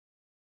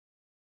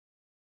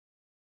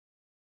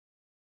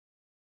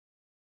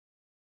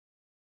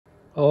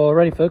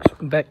Alrighty folks,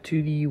 welcome back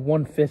to the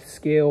 1/5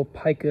 scale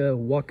Pica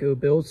Waco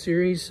build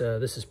series.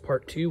 This is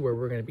part 2 where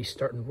we're going to be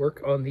starting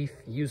work on the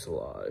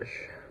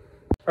fuselage.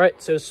 Alright,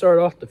 so to start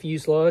off the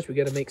fuselage, we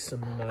got to make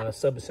some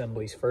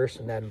sub-assemblies first,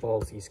 and that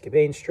involves these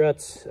cabane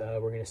struts. We're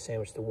going to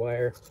sandwich the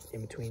wire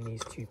in between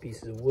these two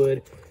pieces of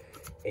wood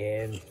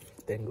and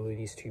then glue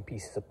these two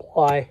pieces of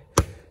ply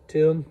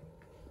to them.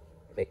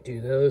 Do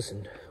those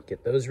and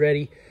get those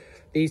ready.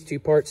 These two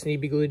parts need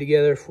to be glued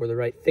together for the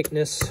right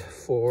thickness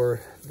for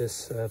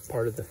this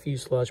part of the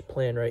fuselage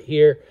plan right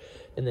here.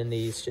 And then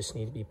these just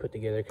need to be put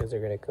together because they're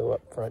going to go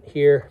up front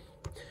here.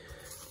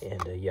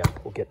 And yeah,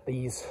 we'll get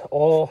these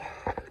all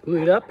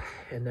glued up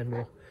and then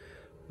we'll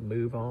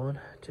move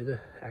on to the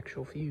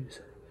actual fuse.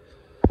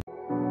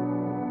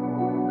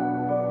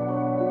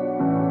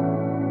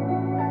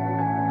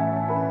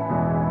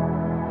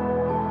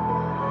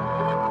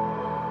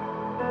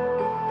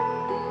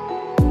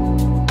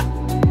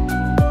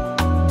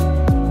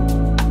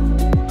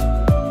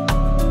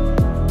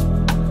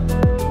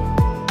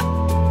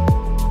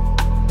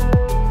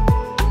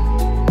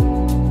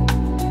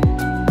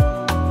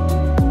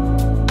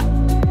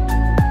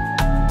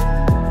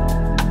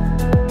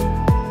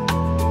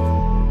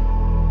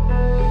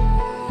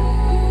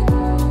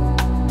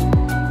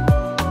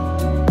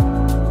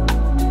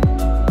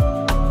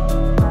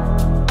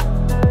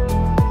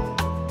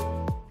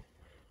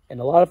 And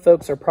a lot of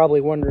folks are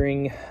probably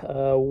wondering,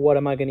 what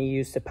am I going to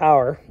use to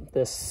power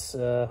this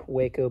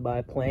Waco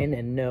biplane?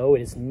 And no,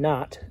 it is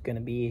not going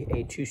to be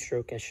a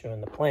two-stroke as shown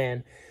in the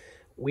plan.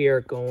 We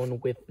are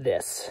going with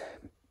this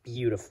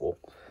beautiful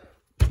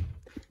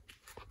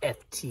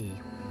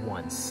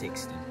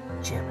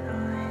FT160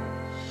 Gemini.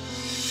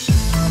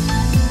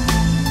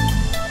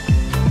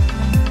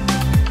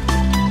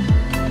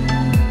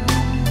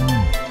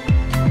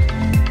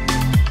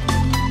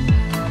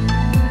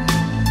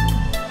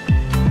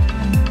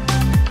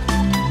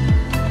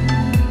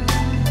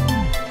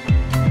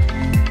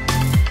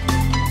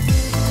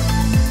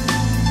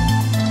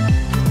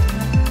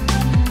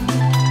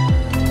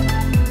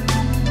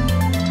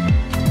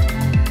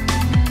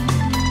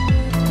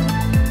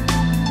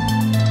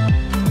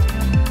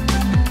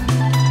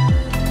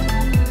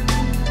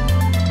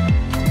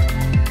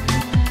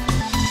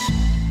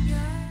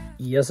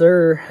 Yes,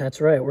 sir. That's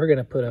right. We're going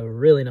to put a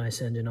really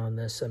nice engine on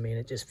this. I mean,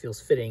 it just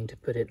feels fitting to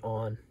put it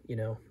on, you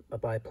know, a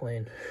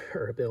biplane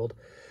or a build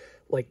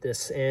like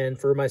this. And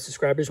for my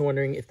subscribers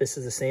wondering if this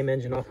is the same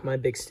engine off my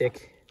big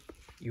stick,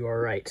 you are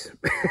right.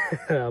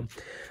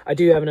 I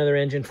do have another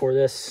engine for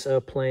this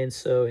plane,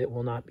 so it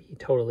will not be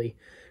totally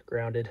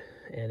grounded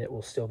and it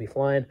will still be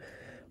flying.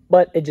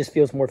 But it just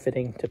feels more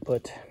fitting to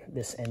put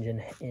this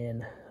engine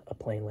in a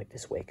plane like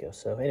this Waco.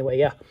 So anyway,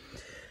 yeah.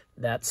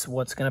 That's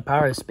what's going to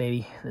power this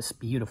baby, this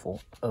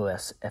beautiful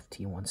OS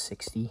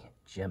FT160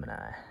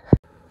 Gemini.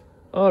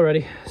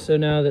 Alrighty, so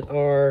now that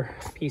our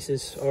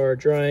pieces are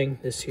drying,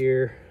 this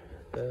here,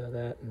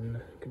 that,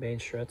 and cabane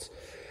struts,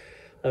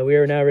 we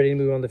are now ready to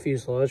move on to the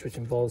fuselage, which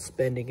involves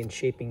bending and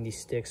shaping these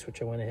sticks,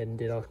 which I went ahead and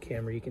did off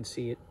camera. You can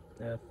see it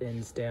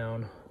thins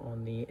down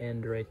on the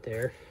end right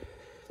there,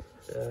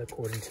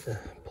 according to the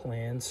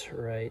plans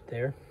right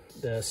there.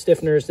 The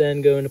stiffeners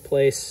then go into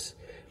place,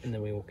 and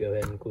then we will go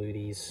ahead and glue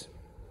these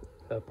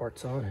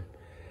parts on and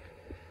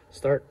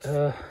start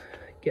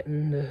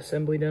getting the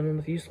assembly done on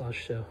the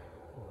fuselage. So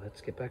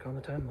let's get back on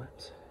the time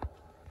lapse.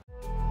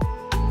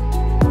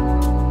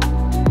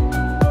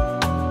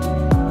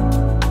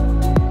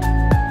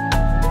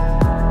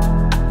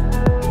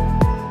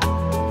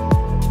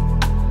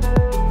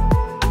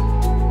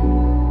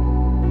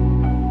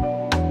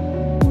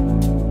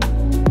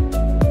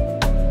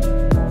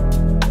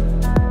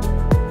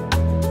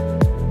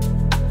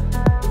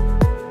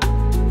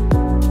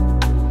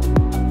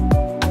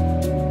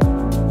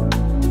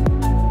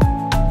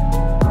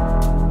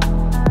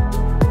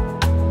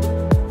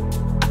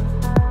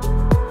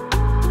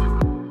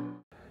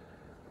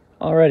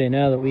 Alrighty,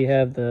 now that we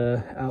have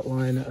the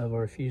outline of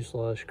our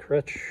fuselage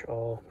crutch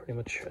all pretty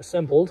much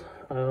assembled,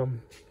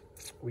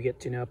 we get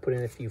to now put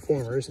in a few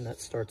formers, and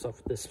that starts off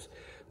with this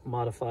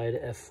modified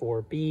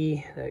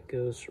F4B that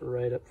goes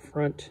right up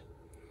front,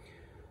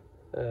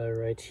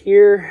 right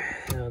here.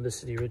 Now this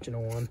is the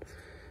original one,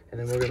 and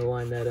then we're going to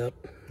line that up,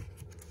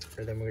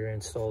 or then we're going to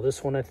install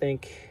this one, I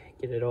think,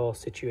 get it all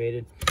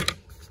situated,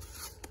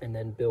 and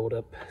then build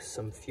up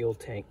some fuel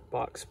tank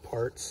box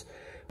parts.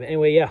 But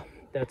anyway, yeah.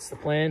 That's the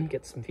plan.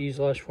 Get some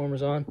fuselage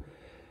formers on,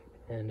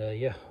 and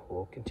yeah,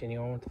 we'll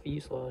continue on with the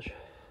fuselage.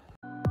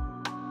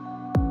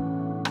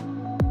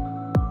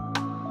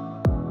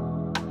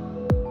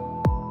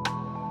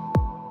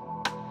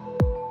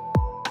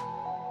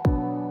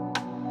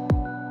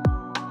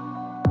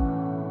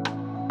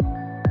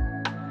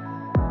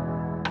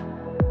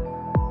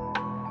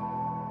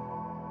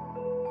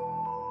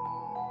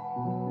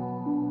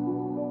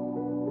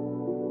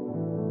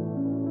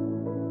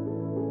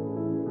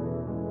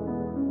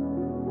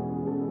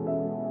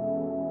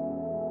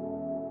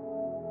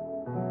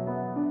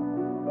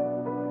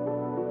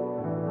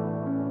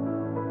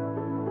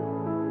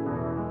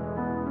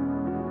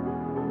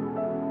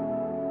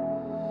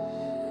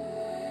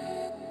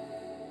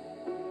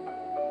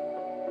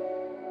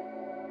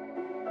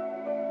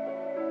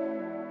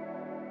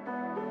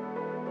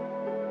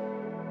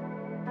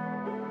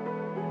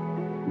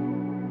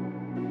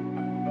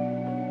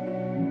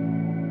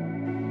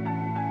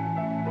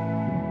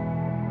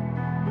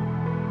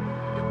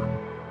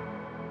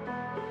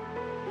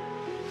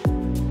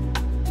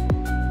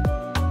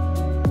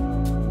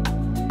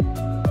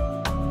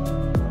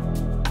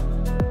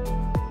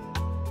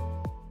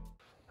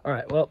 All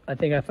right, well, I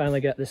think I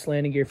finally got this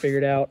landing gear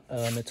figured out.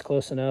 It's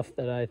close enough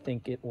that I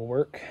think it will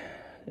work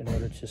in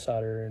order to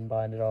solder and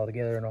bind it all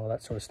together and all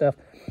that sort of stuff.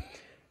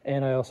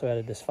 And I also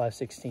added this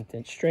 5/16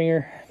 inch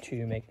stringer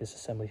to make this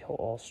assembly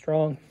all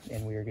strong,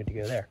 and we are good to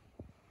go there.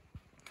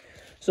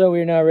 So we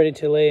are now ready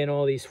to lay in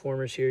all these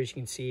formers here. As you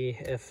can see,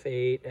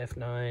 F8,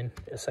 F9,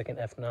 a second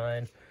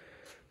F9.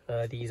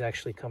 These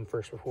actually come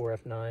first before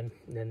F9,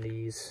 and then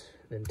these,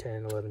 then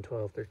 10, 11,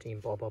 12, 13,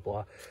 blah, blah,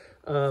 blah.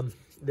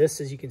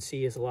 This, as you can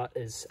see,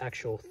 is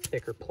actual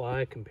thicker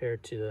ply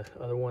compared to the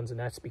other ones, and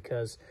that's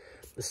because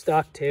the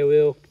stock tail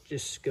wheel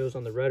just goes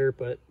on the rudder,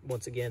 but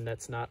once again,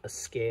 that's not a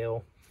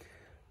scale,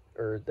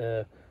 or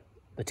the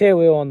tail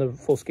wheel on the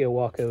full scale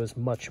Waco is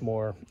much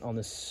more on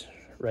this,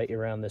 right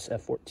around this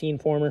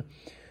F14 former.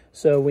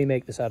 So we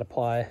make this out of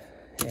ply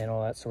and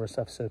all that sort of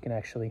stuff so it can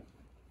actually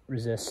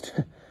resist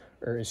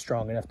or is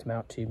strong enough to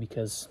mount to,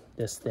 because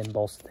this thin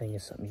balsa thing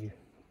is something you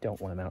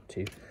don't want to mount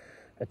to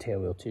a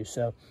tail wheel to.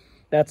 So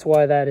that's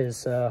why that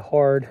is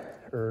hard,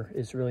 or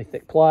is really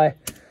thick ply.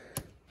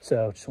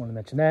 So just want to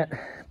mention that.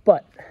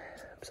 But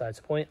besides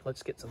the point,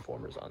 let's get some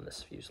formers on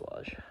this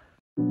fuselage.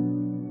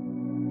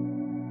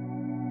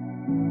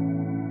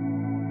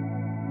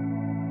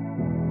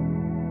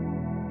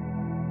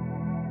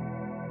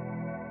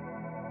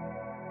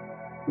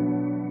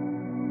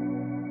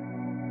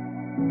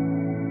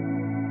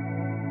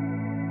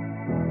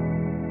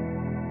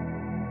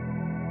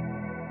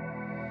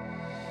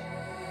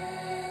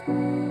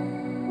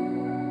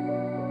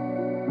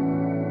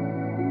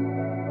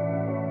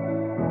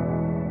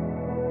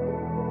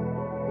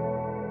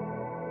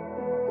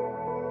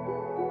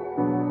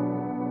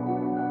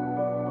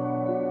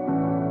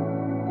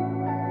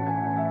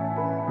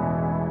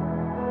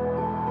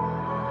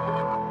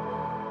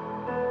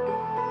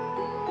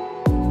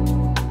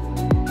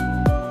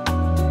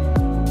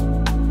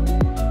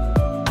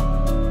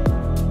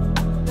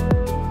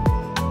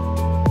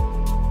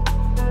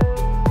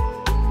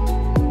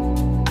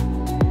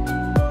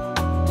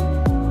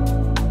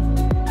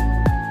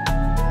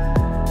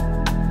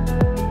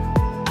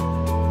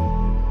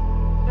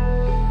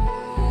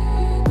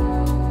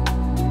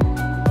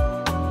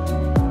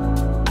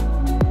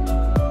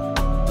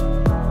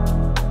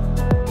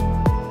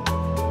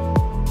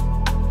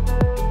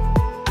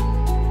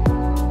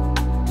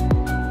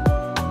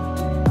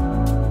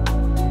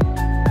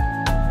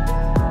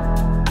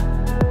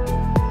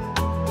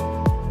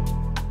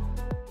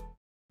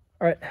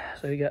 All right,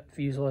 so we got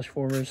fuselage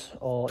formers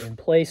all in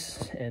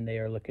place, and they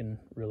are looking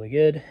really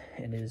good.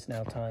 And it is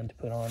now time to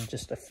put on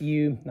just a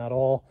few, not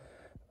all,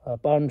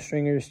 bottom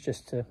stringers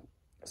just to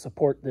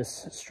support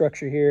this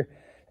structure here.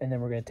 And then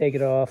we're going to take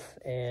it off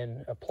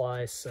and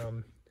apply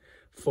some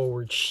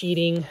forward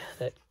sheeting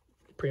that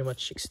pretty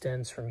much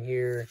extends from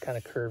here, kind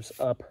of curves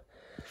up.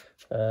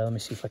 Let me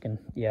see if I can,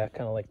 yeah,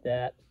 kind of like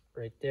that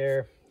right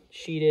there.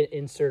 Sheet it,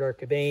 insert our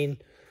cabane,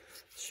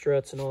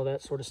 struts, and all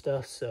that sort of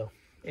stuff. So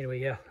anyway,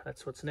 yeah,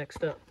 that's what's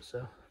next up.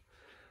 So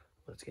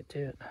let's get to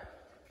it.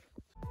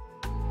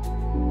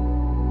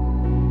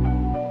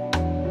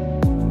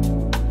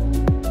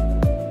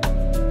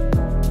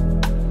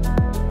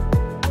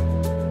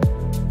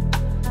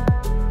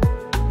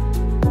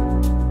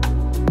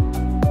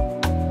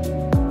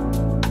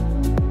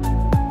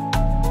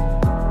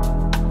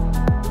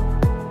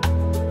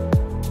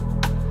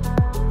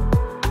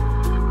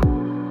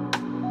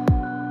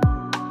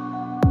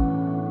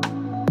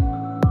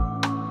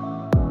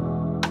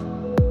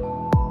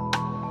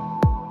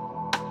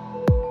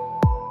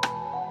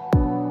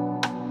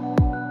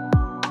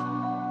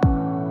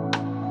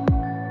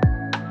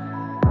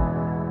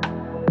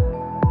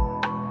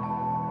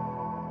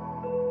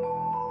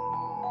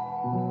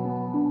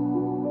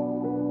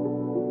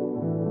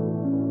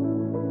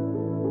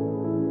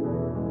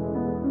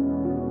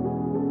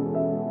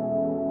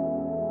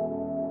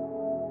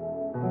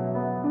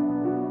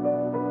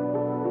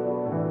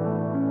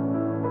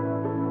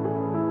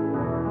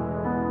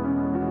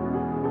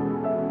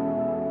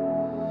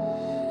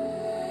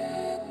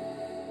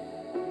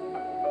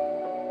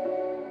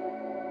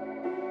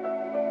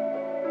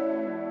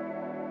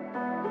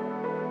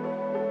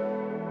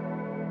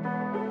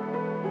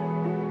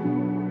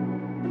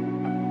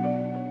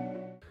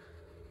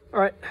 All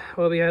right,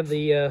 well, we have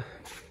the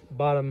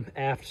bottom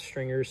aft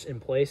stringers in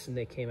place, and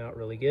they came out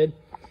really good.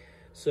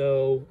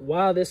 So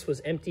while this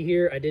was empty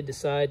here, I did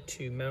decide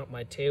to mount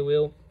my tail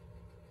wheel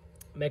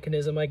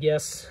mechanism, I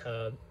guess.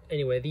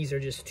 Anyway, these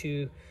are just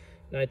two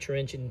nitro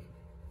engine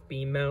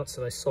beam mounts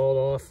that I sawed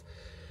off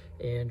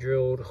and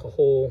drilled a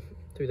hole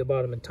through the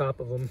bottom and top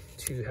of them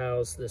to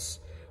house this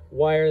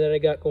wire that I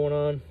got going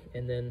on,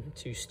 and then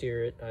to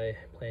steer it, I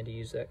plan to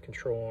use that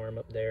control arm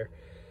up there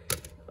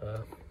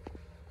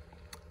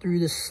through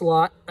this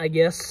slot, I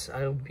guess.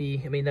 I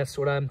mean, that's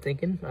what I'm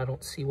thinking. I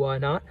don't see why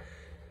not.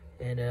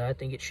 And I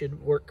think it should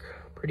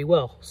work pretty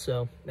well.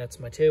 So that's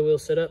my tail wheel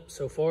set up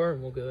so far,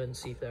 and we'll go ahead and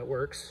see if that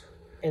works.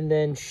 And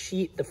then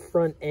sheet the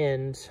front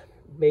end,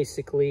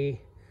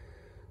 basically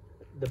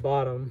the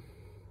bottom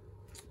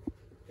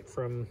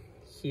from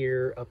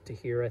here up to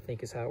here, I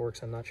think is how it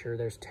works. I'm not sure.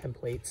 There's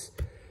templates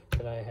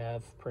that I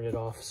have printed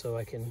off so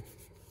I can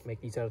make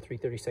these out of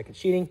 3/32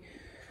 sheeting.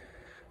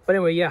 But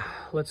anyway, yeah,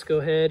 let's go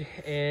ahead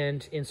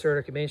and insert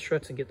our cabane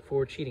struts and get the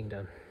forward sheeting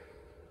done.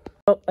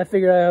 Well, I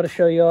figured I ought to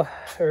show y'all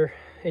or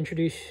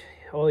introduce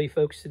all you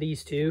folks to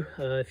these two.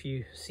 If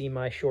you see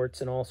my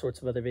shorts and all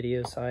sorts of other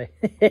videos,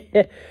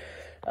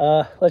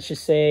 let's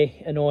just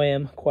say annoy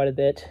them quite a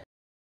bit.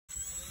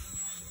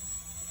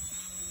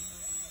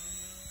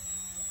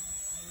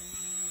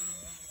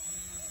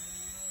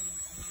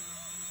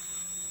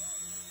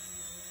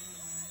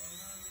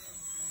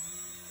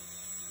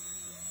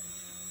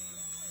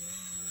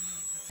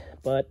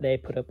 But they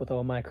put up with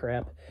all my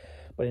crap,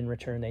 but in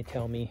return they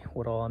tell me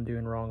what all I'm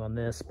doing wrong on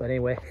this. But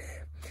anyway,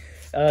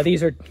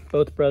 these are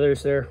both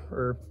brothers. They're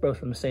both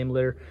from the same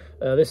litter.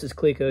 This is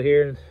Clico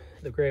here,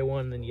 the gray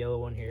one, and then the yellow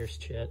one here is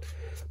Chet.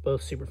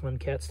 Both super fun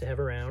cats to have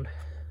around.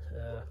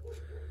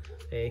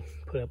 They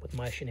put up with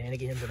my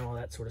shenanigans and all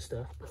that sort of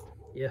stuff. But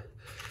yeah,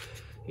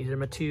 these are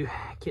my two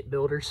kit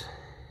builders,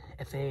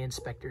 FA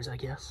inspectors, I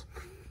guess.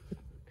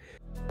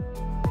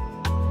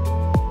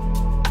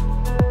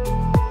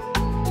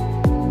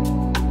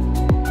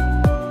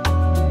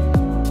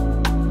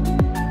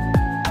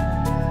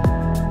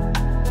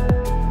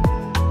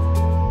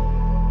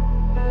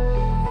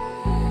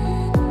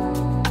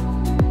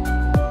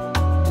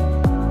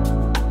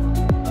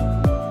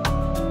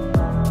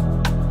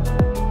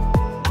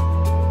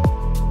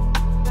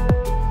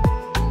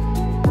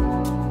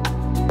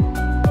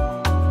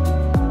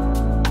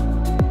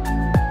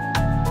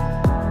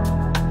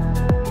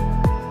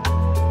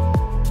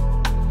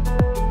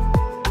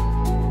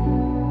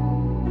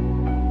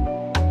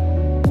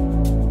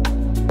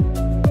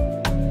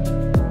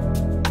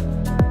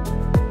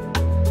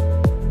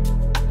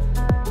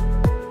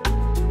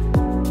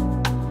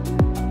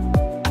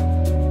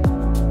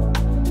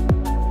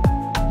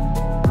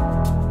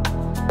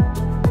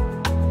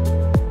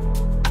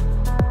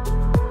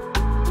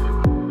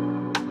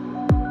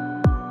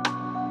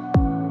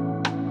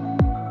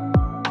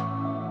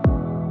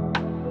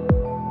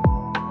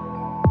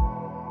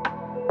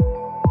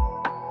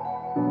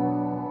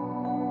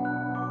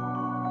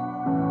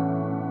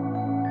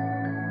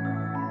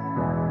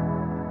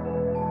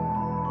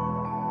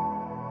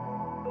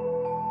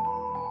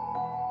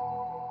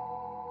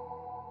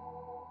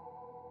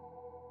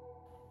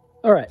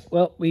 All right,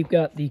 well, we've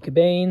got the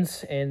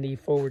cabanes and the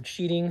forward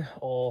sheeting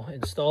all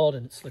installed,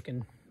 and it's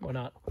looking, well,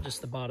 not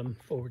just the bottom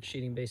forward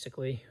sheeting,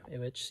 basically,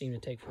 which seemed to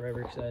take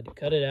forever because I had to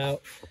cut it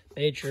out,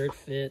 made sure it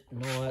fit,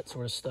 and all that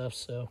sort of stuff.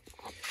 So,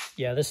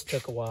 yeah, this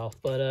took a while,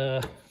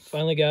 but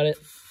finally got it,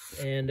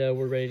 and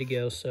we're ready to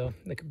go. So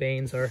the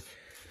cabanes are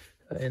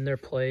in their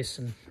place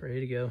and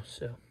ready to go,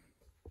 so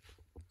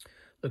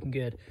looking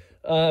good.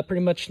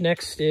 Pretty much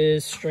next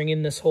is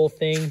stringing this whole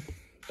thing.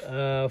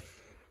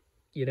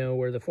 You know,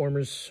 where the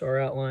formers are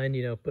outlined,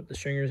 you know, put the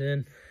stringers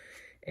in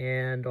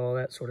and all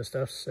that sort of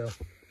stuff. So,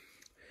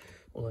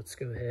 well, let's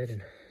go ahead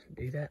and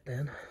do that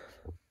then.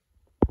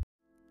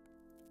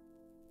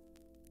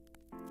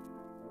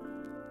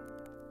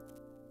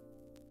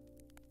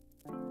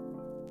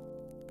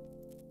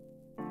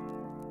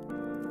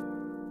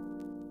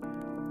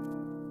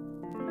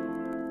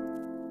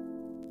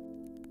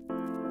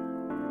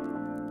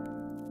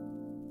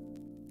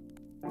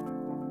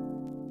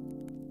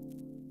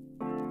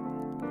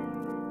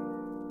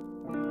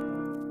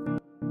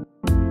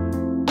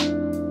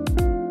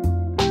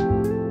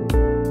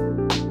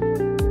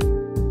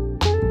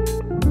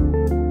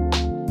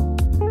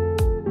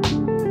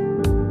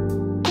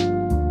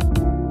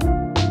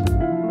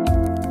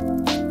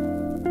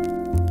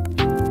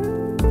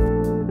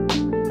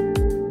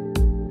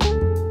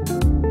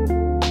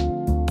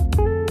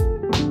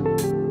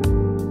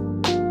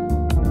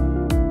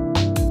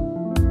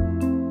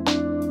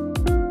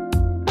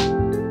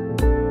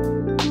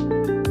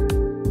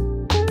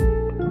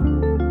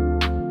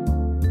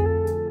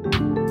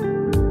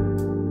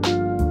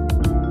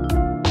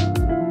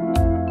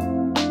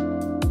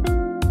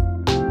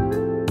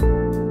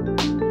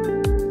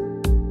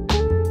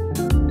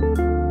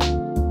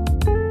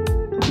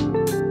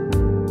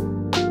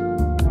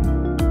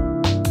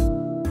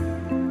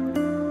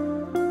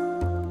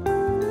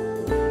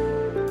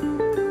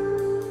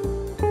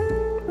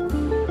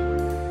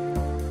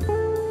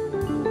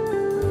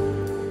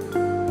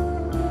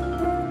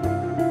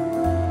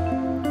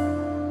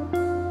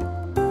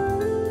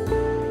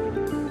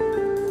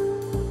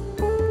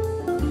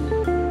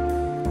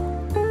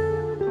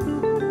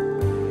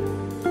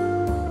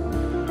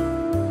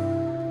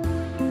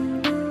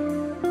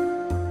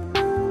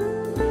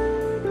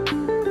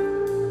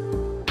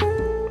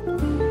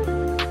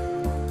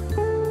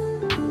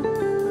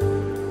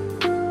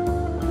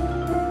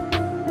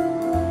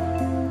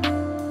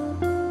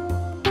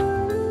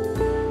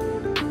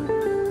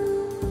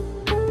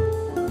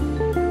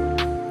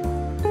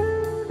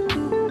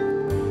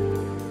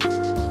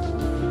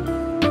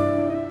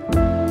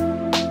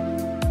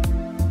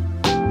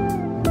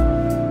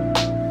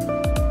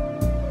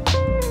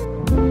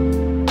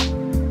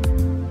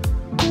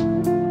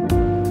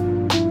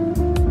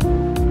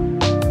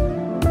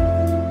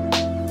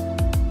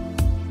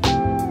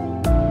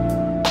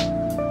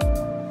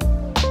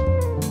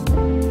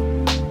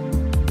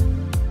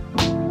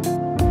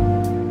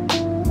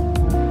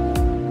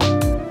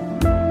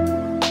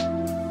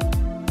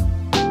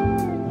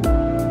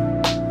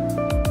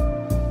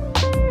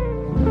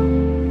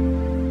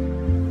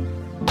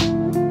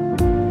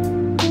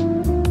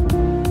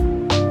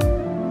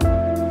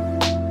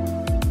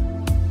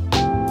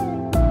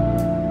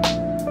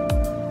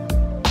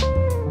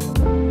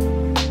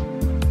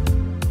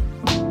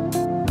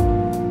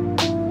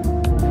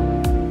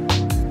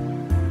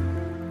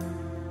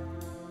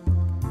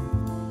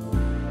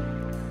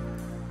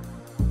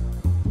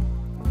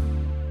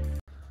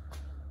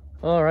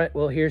 All right,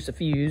 well, here's the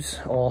fuse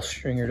all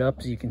stringered up,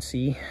 as you can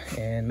see.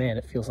 And man,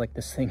 it feels like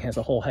this thing has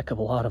a whole heck of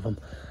a lot of them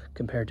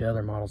compared to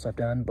other models I've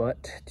done.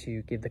 But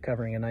to give the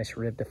covering a nice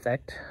ribbed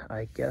effect,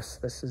 I guess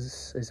this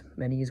is as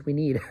many as we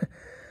need.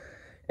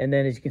 And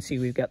then as you can see,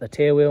 we've got the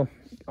tail wheel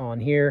on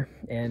here,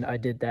 and I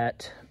did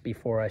that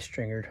before I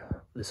stringered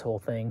this whole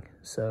thing,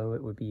 so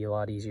it would be a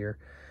lot easier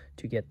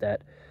to get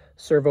that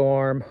servo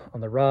arm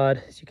on the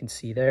rod, as you can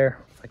see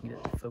there. If I can get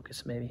it to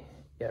focus maybe.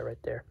 Yeah, right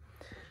there.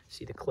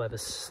 See the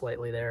clevis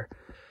slightly there,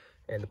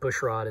 and the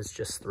push rod is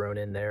just thrown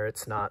in there.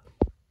 It's not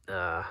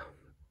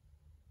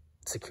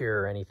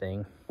secure or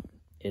anything.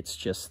 It's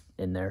just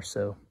in there,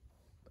 so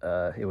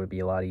it would be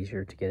a lot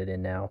easier to get it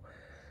in now,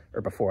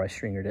 or before I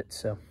stringered it.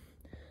 So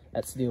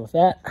that's the deal with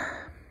that.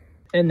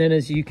 And then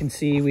as you can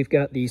see, we've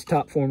got these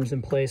top formers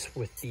in place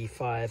with the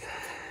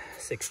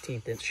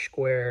 5/16 inch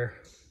square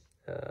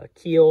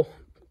keel,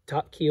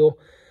 top keel.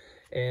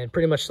 And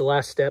pretty much the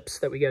last steps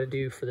that we got to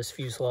do for this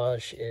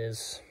fuselage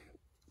is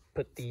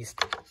put these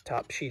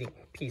top sheeting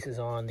pieces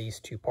on. These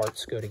two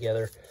parts go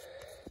together.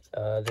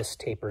 This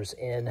tapers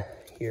in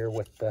here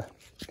with the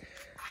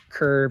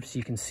curves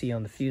you can see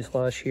on the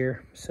fuselage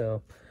here.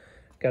 So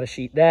got to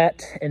sheet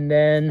that. And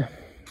then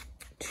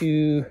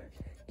to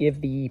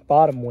give the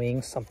bottom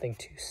wing something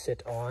to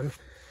sit on,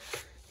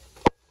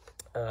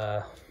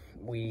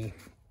 we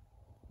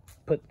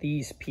put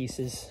these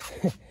pieces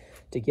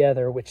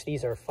together, which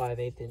these are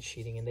 5/8 inch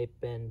sheeting, and they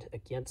bend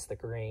against the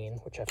grain,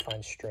 which I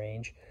find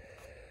strange.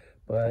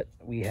 But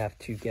we have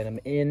to get them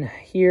in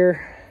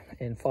here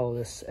and follow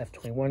this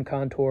F21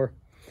 contour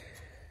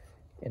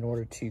in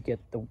order to get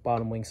the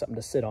bottom wing something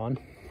to sit on.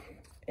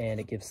 And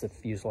it gives the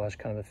fuselage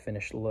kind of a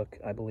finished look,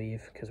 I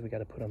believe, because we got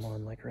to put them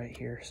on like right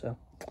here. So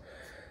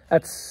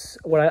that's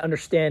what I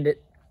understand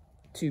it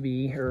to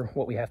be, or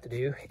what we have to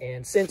do.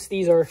 And since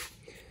these are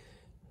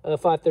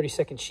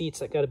 5/32 sheets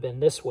that got to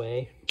bend this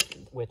way,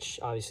 which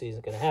obviously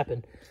isn't going to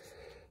happen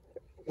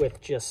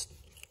with just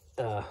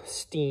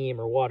steam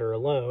or water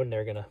alone,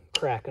 they're going to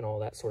crack and all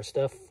that sort of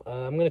stuff.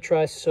 I'm going to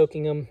try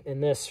soaking them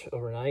in this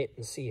overnight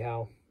and see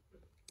how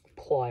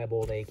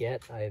pliable they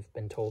get. I've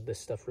been told this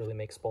stuff really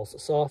makes balsa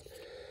soft.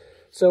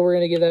 So we're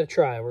going to give that a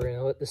try. We're going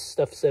to let this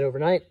stuff sit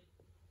overnight,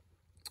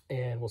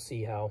 and we'll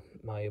see how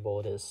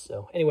malleable it is.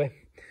 So anyway,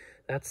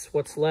 that's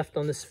what's left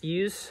on this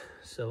fuse.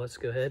 So let's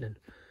go ahead and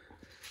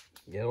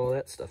get all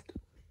that stuff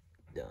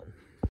done.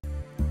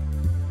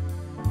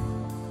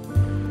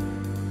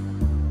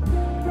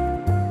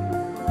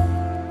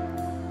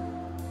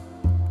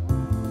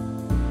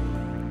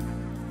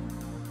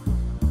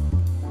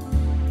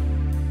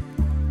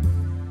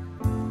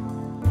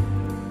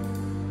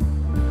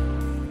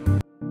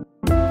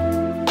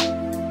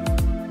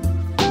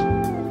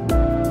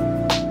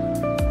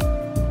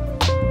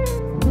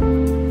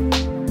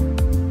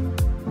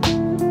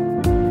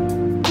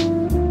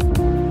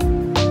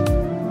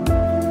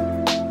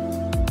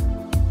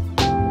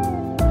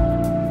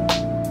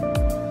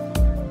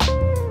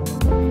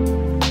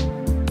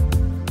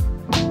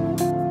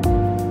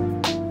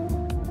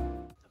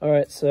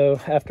 So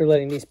after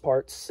letting these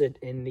parts sit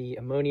in the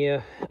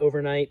ammonia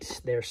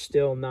overnight, they're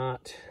still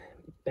not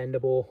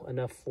bendable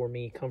enough for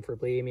me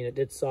comfortably. I mean, it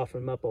did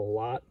soften them up a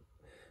lot,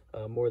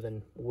 more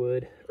than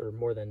wood or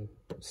more than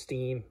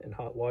steam and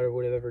hot water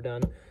would have ever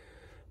done,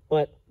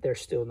 but they're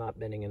still not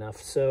bending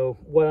enough. So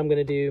what I'm going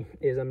to do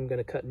is I'm going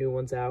to cut new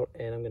ones out,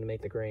 and I'm going to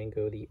make the grain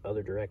go the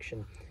other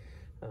direction,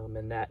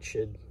 and that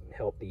should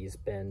help these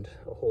bend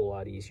a whole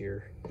lot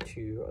easier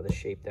to the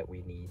shape that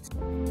we need.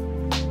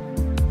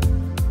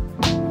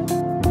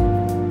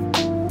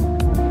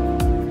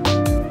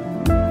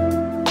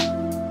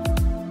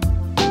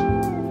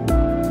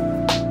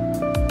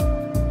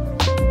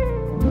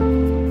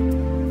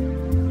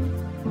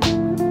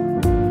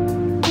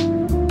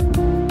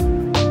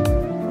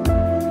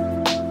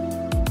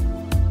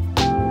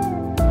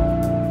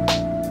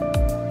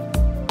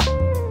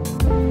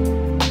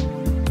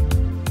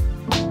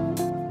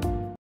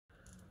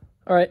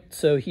 All right,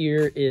 so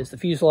here is the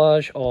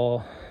fuselage,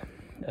 all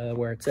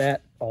where it's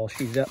at, all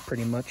sheeted up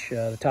pretty much.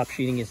 The top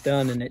sheeting is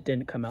done, and it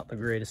didn't come out the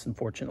greatest,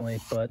 unfortunately,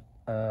 but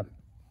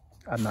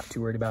I'm not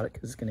too worried about it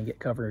because it's going to get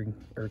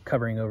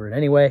covering over it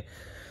anyway.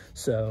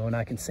 So, and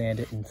I can sand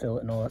it and fill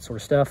it and all that sort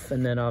of stuff.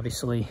 And then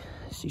obviously,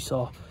 as you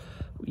saw,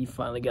 we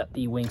finally got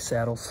the wing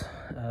saddles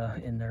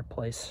in their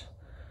place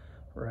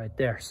right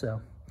there. So,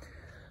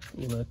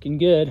 looking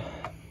good.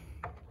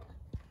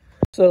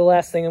 So the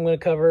last thing I'm going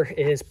to cover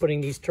is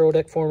putting these turtle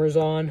deck formers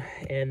on,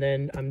 and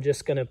then I'm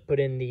just going to put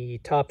in the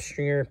top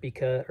stringer,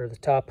 or the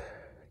top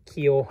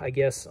keel, I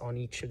guess, on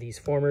each of these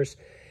formers.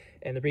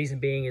 And the reason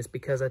being is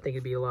because I think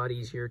it'd be a lot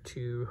easier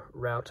to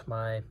route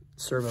my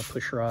servo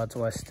push rod,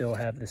 so I still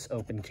have this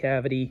open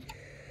cavity,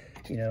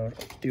 you know,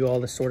 do all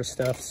this sort of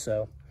stuff.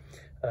 So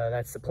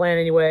that's the plan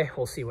anyway.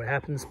 We'll see what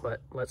happens, but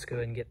let's go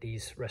ahead and get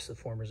these rest of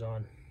the formers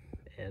on,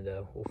 and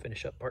we'll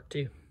finish up part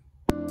 2.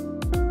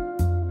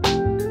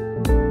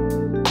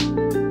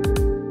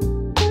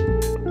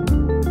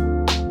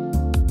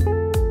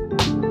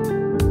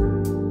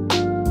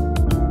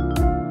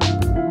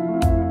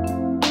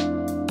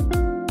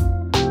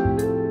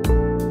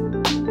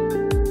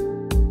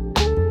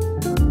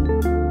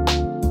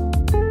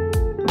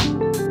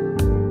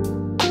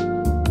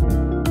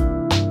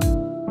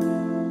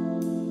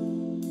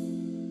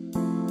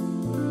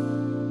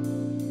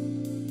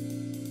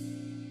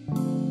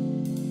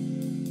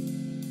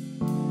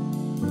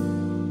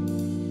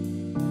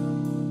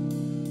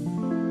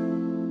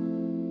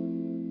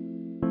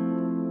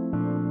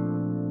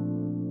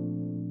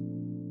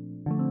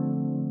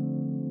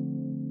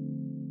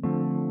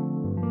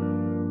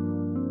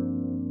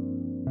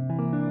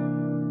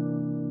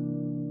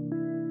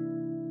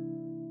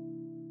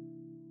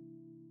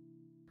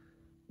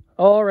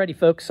 Alrighty,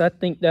 folks, I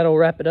think that'll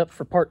wrap it up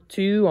for part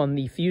 2 on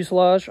the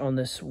fuselage on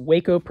this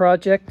Waco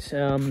project.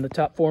 The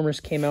top formers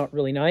came out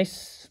really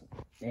nice,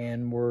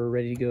 and we're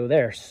ready to go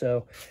there.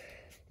 So,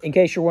 in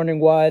case you're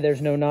wondering why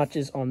there's no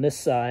notches on this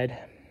side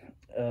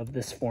of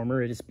this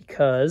former, it is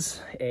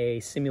because a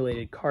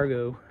simulated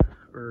cargo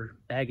or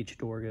baggage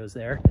door goes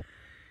there.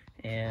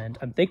 And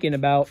I'm thinking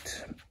about,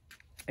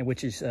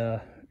 which is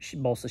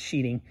balsa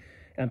sheeting,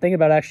 and I'm thinking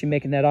about actually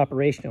making that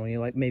operational. You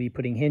know, like maybe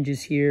putting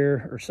hinges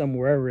here or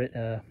somewhere where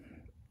it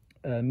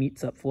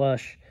meets up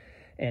flush,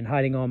 and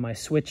hiding all my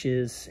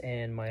switches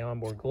and my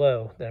onboard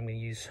glow that I'm going to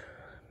use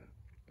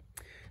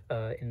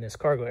in this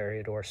cargo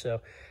area door. So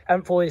I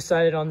haven't fully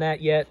decided on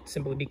that yet,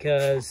 simply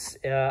because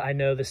I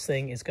know this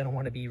thing is going to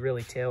want to be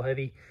really tail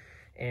heavy,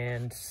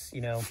 and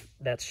you know,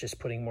 that's just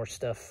putting more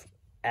stuff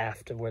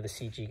aft of where the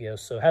CG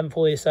goes. So I haven't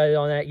fully decided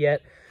on that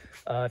yet.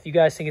 If you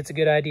guys think it's a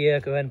good idea,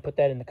 go ahead and put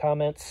that in the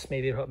comments.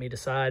 Maybe it'll help me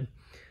decide.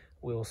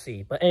 We'll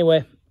see. But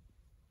anyway,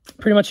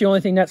 pretty much the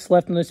only thing that's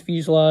left in this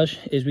fuselage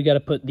is we got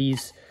to put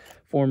these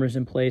formers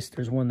in place.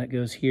 There's one that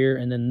goes here,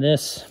 and then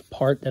this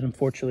part that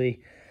unfortunately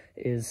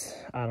is,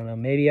 I don't know,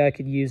 maybe I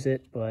could use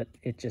it, but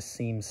it just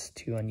seems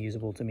too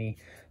unusable to me.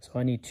 So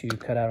I need to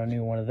cut out a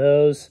new one of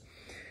those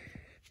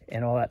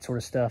and all that sort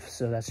of stuff.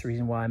 So that's the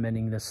reason why I'm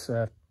ending this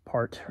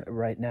part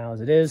right now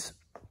as it is.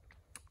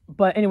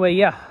 But anyway,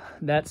 yeah,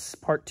 that's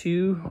part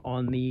 2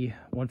 on the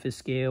 1/5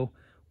 scale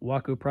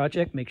Waco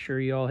project. Make sure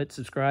you all hit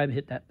subscribe,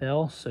 hit that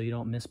bell so you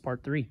don't miss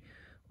part 3.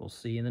 We'll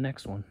see you in the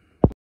next one.